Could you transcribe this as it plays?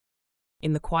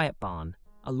In the quiet barn,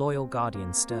 a loyal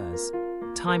guardian stirs.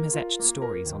 Time has etched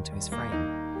stories onto his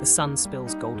frame. The sun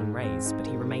spills golden rays, but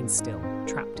he remains still,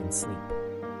 trapped in sleep.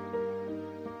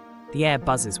 The air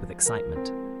buzzes with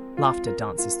excitement. Laughter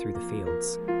dances through the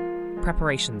fields.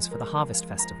 Preparations for the harvest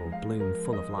festival bloom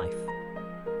full of life.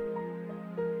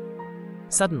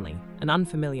 Suddenly, an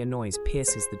unfamiliar noise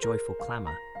pierces the joyful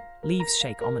clamor. Leaves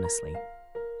shake ominously.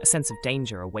 A sense of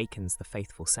danger awakens the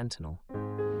faithful sentinel.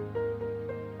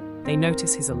 They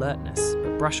notice his alertness,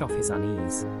 but brush off his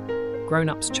unease.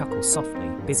 Grown-ups chuckle softly,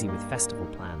 busy with festival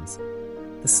plans.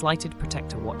 The slighted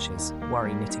protector watches,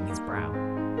 worry knitting his brow.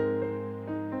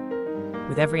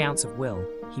 With every ounce of will,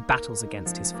 he battles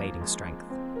against his fading strength.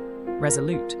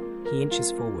 Resolute, he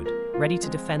inches forward, ready to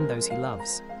defend those he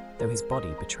loves, though his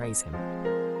body betrays him.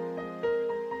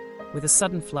 With a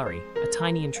sudden flurry, a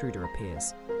tiny intruder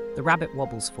appears. The rabbit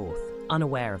wobbles forth,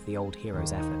 unaware of the old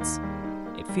hero's efforts.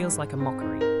 It feels like a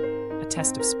mockery, a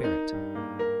test of spirit.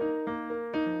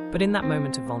 But in that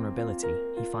moment of vulnerability,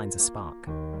 he finds a spark.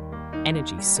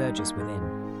 Energy surges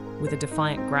within. With a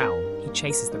defiant growl, he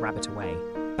chases the rabbit away,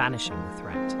 banishing the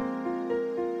threat.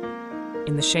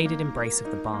 In the shaded embrace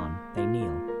of the barn, they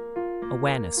kneel.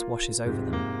 Awareness washes over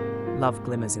them. Love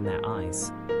glimmers in their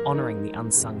eyes, honoring the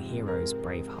unsung hero's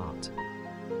brave heart.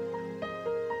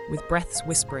 With breaths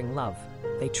whispering love,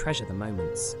 they treasure the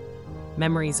moments.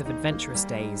 Memories of adventurous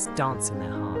days dance in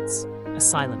their hearts, a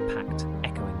silent pact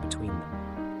echoing between them.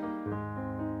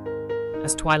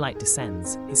 As twilight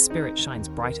descends, his spirit shines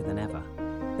brighter than ever.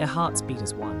 Their hearts beat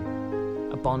as one,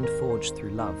 a bond forged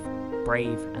through love,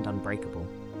 brave and unbreakable.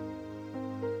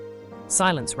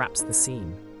 Silence wraps the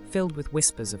scene, filled with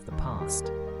whispers of the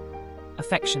past.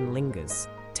 Affection lingers,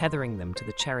 tethering them to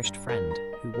the cherished friend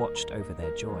who watched over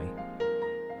their joy.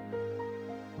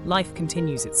 Life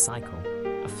continues its cycle.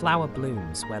 A flower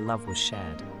blooms where love was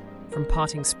shared. From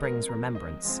parting springs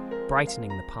remembrance, brightening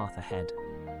the path ahead.